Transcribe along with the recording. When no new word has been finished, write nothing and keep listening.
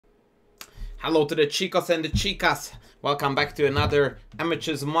Hello to the chicos and the chicas. Welcome back to another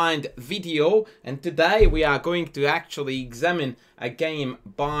Amateur's Mind video. And today we are going to actually examine a game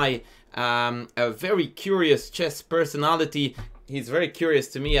by a very curious chess personality. He's very curious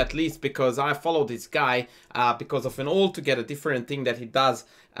to me, at least because I follow this guy because of an altogether different thing that he does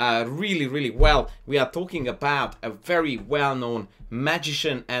really well. We are talking about a very well-known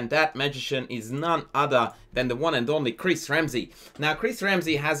magician, and that magician is none other than the one and only Chris Ramsay. Now, Chris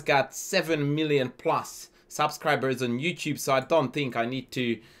Ramsay has got 7 million plus subscribers on YouTube, so I don't think I need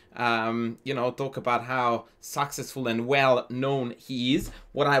to you know, talk about how successful and well known he is.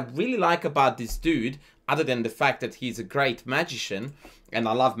 What I really like about this dude, other than the fact that he's a great magician, and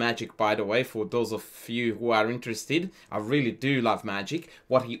I love magic, by the way, for those of you who are interested, I really do love magic.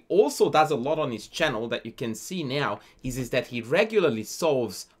 What he also does a lot on his channel that you can see now is that he regularly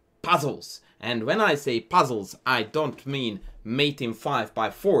solves puzzles. And when I say puzzles, I don't mean mate in 5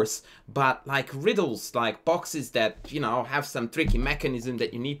 by force, but like riddles, like boxes that, you know, have some tricky mechanism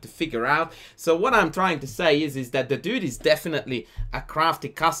that you need to figure out. So what I'm trying to say is that the dude is definitely a crafty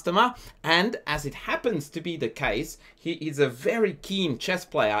customer, and as it happens to be the case, he is a very keen chess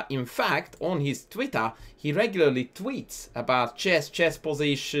player. In fact, on his Twitter, he regularly tweets about chess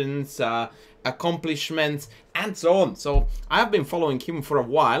positions, accomplishments, and so on. So I've been following him for a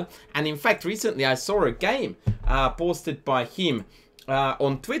while, and in fact recently I saw a game posted by him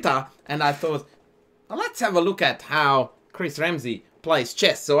on Twitter, and I thought, well, let's have a look at how Chris Ramsay plays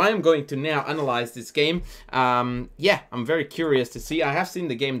chess. So I'm going to now analyze this game. Yeah, I'm very curious to see. I have seen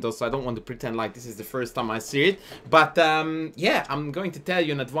the game though, so I don't want to pretend like this is the first time I see it, but yeah, I'm going to tell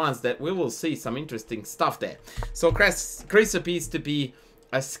you in advance that we will see some interesting stuff there. So Chris appears to be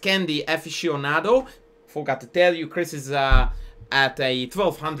a Scandi aficionado. Forgot to tell you, Chris is at a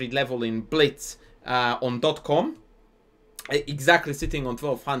 1200 level in Blitz on .com. Exactly sitting on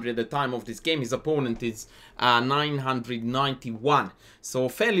 1200 at the time of this game. His opponent is 991. So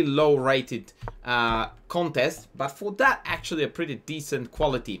fairly low rated contest, but for that actually a pretty decent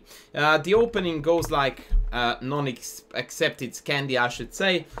quality. The opening goes like non-accepted Scandi, I should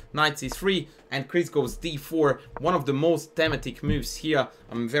say. Knight c3 and Chris goes d4. One of the most thematic moves here.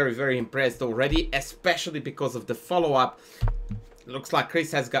 I'm very impressed already, especially because of the follow-up. Looks like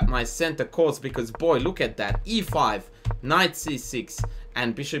Chris has got my center course, because boy, look at that. e5, knight c6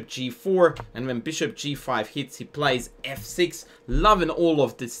 and bishop g4, and when bishop g5 hits, he plays f6. Loving all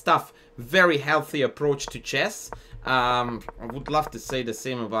of this stuff. Very healthy approach to chess. I would love to say the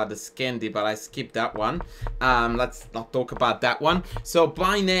same about the Scandi, but I skipped that one. Let's not talk about that one. So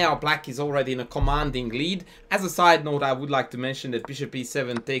by now, black is already in a commanding lead. As a side note, I would like to mention that bishop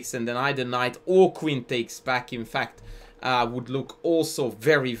e7 takes, and then either knight or queen takes back, in fact, would look also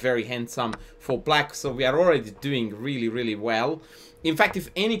very handsome for black. So we are already doing really well. In fact, if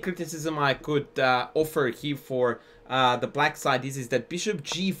any criticism I could offer here for the black side is that bishop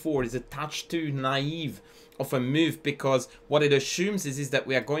g4 is a touch too naive of a move, because what it assumes is that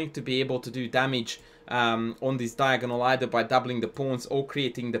we are going to be able to do damage on this diagonal either by doubling the pawns or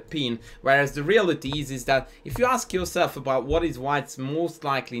creating the pin, whereas the reality is that if you ask yourself about what is white's most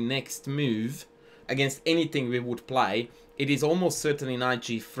likely next move against anything we would play, it is almost certainly knight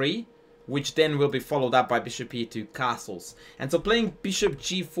g3, which then will be followed up by bishop e2 castles. And so playing bishop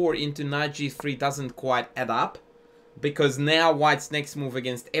g4 into knight g3 doesn't quite add up, because now white's next move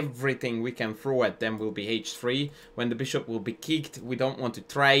against everything we can throw at them will be h3, when the bishop will be kicked. We don't want to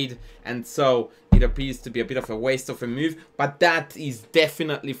trade, and so it appears to be a bit of a waste of a move, but that is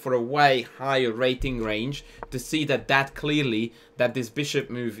definitely for a way higher rating range to see that clearly that this bishop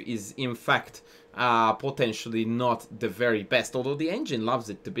move is in fact potentially not the very best, although the engine loves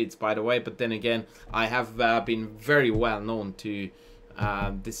it to bits, by the way. But then again, I have been very well known to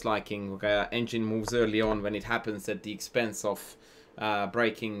disliking engine moves early on when it happens at the expense of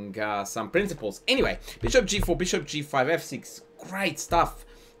breaking some principles. Anyway, bishop g4, bishop g5, f6, great stuff.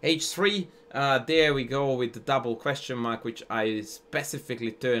 h3, there we go with the double question mark, which I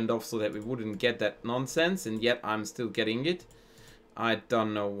specifically turned off so that we wouldn't get that nonsense, and yet I'm still getting it. I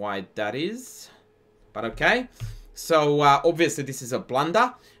don't know why that is, but okay. So obviously this is a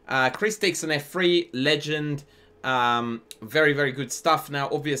blunder. Chris takes an f3, legend. Very good stuff. Now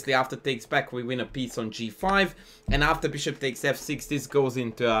obviously after takes back, we win a piece on g5, and after bishop takes f6, this goes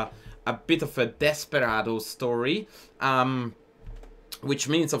into a bit of a desperado story, which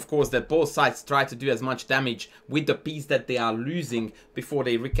means of course that both sides try to do as much damage with the piece that they are losing before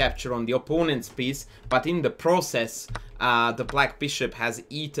they recapture on the opponent's piece. But in the process, the black bishop has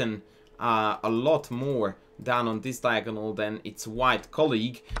eaten a lot more down on this diagonal than its white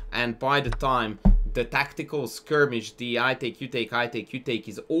colleague, and by the time the tactical skirmish, the I take, you take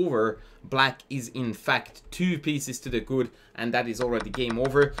is over. Black is in fact 2 pieces to the good, and that is already game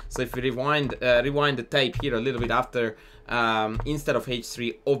over. So if we rewind the tape here a little bit after, instead of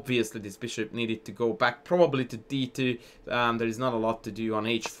h3, obviously this bishop needed to go back probably to d2. There is not a lot to do on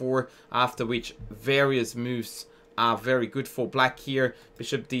h4, after which various moves are very good for black here.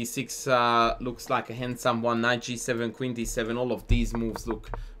 Bishop d6 looks like a handsome one. Knight g7, queen d7, all of these moves look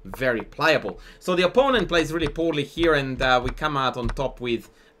very playable. So the opponent plays really poorly here, and we come out on top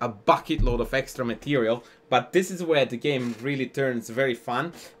with a bucket load of extra material. But this is where the game really turns very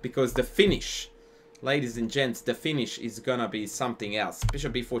fun, because the finish, ladies and gents, the finish is gonna be something else.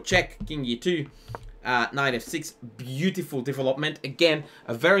 Bishop b4 check, king e2, knight f6, beautiful development. Again,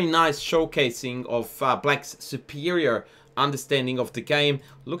 a very nice showcasing of black's superior understanding of the game.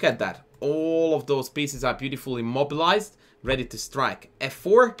 Look at that. All of those pieces are beautifully mobilized, ready to strike.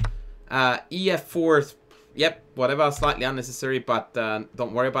 f4, ef4, yep, whatever, slightly unnecessary, but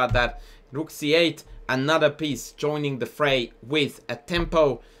don't worry about that. Rook c8, another piece joining the fray with a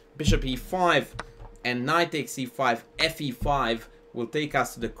tempo. Bishop e5 and knight takes e5, fe5 will take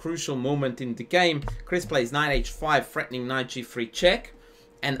us to the crucial moment in the game. Chris plays knight h5, threatening knight g3 check.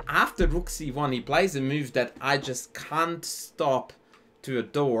 And after rook c1, he plays a move that I just can't stop to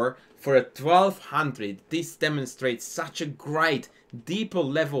adore. For a 1200, this demonstrates such a great, deeper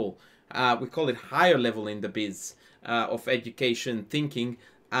level, we call it higher level in the biz, of education thinking.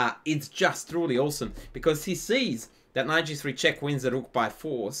 It's just truly awesome, because he sees that knight g3 check wins the rook by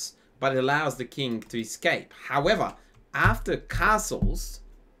force, but it allows the king to escape. However, after castles,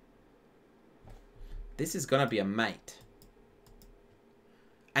 this is gonna be a mate.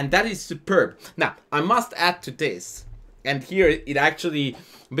 And that is superb. Now, I must add to this, and here it actually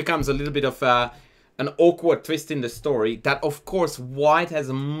becomes a little bit of an awkward twist in the story, that of course white has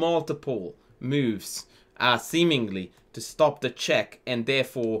multiple moves, seemingly, to stop the check and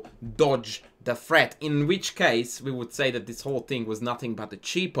therefore dodge the threat. In which case, we would say that this whole thing was nothing but a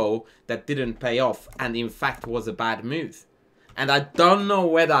cheapo that didn't pay off, and in fact was a bad move. And I don't know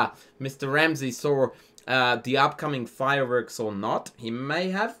whether Mr. Ramsay saw the upcoming fireworks or not. He may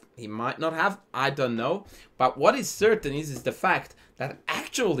have, he might not have, I don't know. But what is certain is the fact that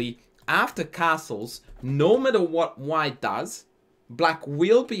actually after castles, no matter what white does, black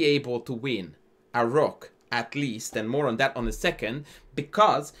will be able to win a rook at least, and more on that on a second,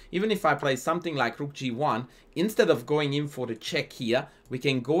 because even if I play something like rook g1, instead of going in for the check here, we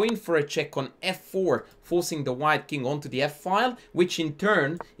can go in for a check on f4, forcing the white king onto the f-file, which in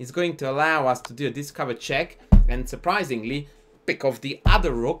turn is going to allow us to do a discover check, and surprisingly, pick off the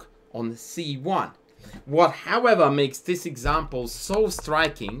other rook on c1. What, however, makes this example so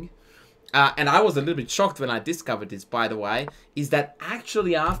striking, and I was a little bit shocked when I discovered this, by the way, is that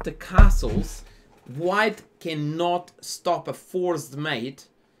actually after castles, white cannot stop a forced mate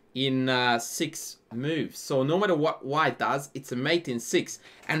in 6 moves. So no matter what white does, it's a mate in 6.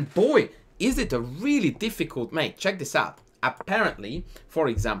 And boy, is it a really difficult mate. Check this out. Apparently, for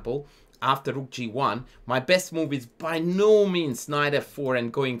example, after rook g1, my best move is by no means knight f4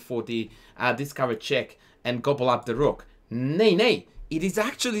 and going for the discover check and gobble up the rook. Nay, nay. It is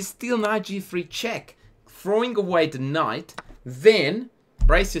actually still knight g3 check, throwing away the knight, then,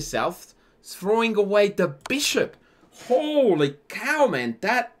 brace yourself, throwing away the bishop. Holy cow, man,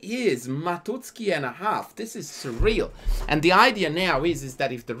 that is Matutsky and a half. This is surreal. And the idea now is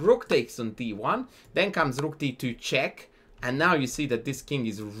that if the rook takes on d1, then comes rook d2 check, and now you see that this king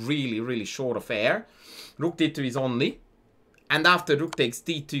is really, really short of air. Rook d2 is only, and after rook takes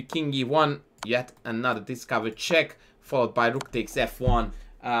d2, king e1, yet another discovered check, followed by rook takes f1,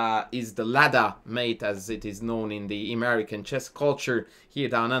 is the ladder mate, as it is known in the American chess culture. Here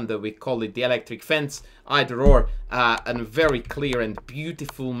down under, we call it the electric fence. Either or, a very clear and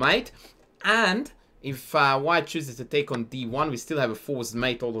beautiful mate. And if white chooses to take on d1, we still have a forced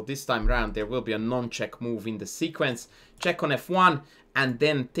mate, although this time around there will be a non-check move in the sequence. Check on f1, and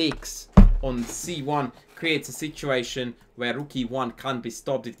then takes on c1, creates a situation where rook e1 can't be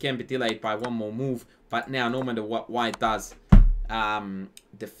stopped. It can be delayed by one more move, but now no matter what white does,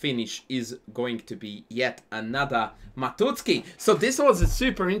 the finish is going to be yet another Matutsky. So this was a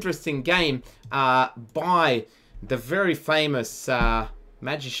super interesting game by the very famous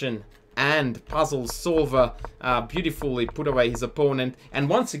magician and puzzle solver. Beautifully put away his opponent. And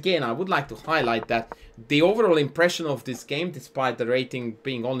once again, I would like to highlight that the overall impression of this game, despite the rating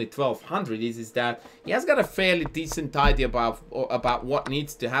being only 1200, is that he has got a fairly decent idea about what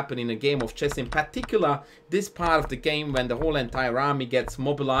needs to happen in a game of chess. In particular, this part of the game when the whole entire army gets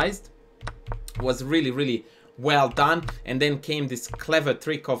mobilized was really, really well done. And then came this clever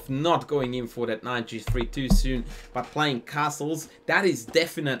trick of not going in for that knight g3 too soon, but playing castles. That is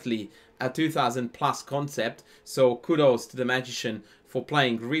definitely a 2000 plus concept. So kudos to the magician for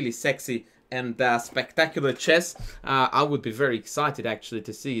playing really sexy and spectacular chess. I would be very excited actually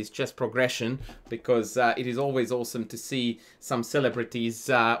to see his chess progression, because it is always awesome to see some celebrities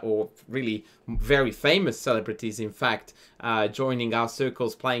or really very famous celebrities in fact joining our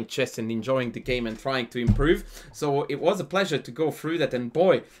circles, playing chess and enjoying the game and trying to improve. So it was a pleasure to go through that, and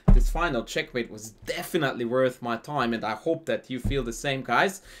boy, this final checkmate was definitely worth my time, and I hope that you feel the same,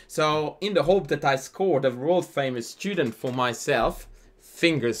 guys. So in the hope that I scored a world famous student for myself,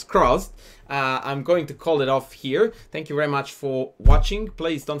 fingers crossed, I'm going to call it off here. Thank you very much for watching.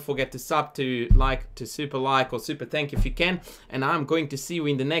 Please don't forget to sub, to like, to super like or super thank if you can. And I'm going to see you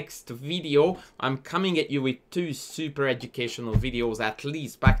in the next video. I'm coming at you with 2 super educational videos at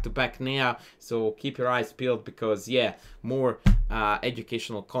least back to back now. So keep your eyes peeled, because yeah, more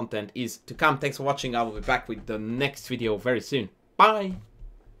educational content is to come. Thanks for watching. I will be back with the next video very soon. Bye.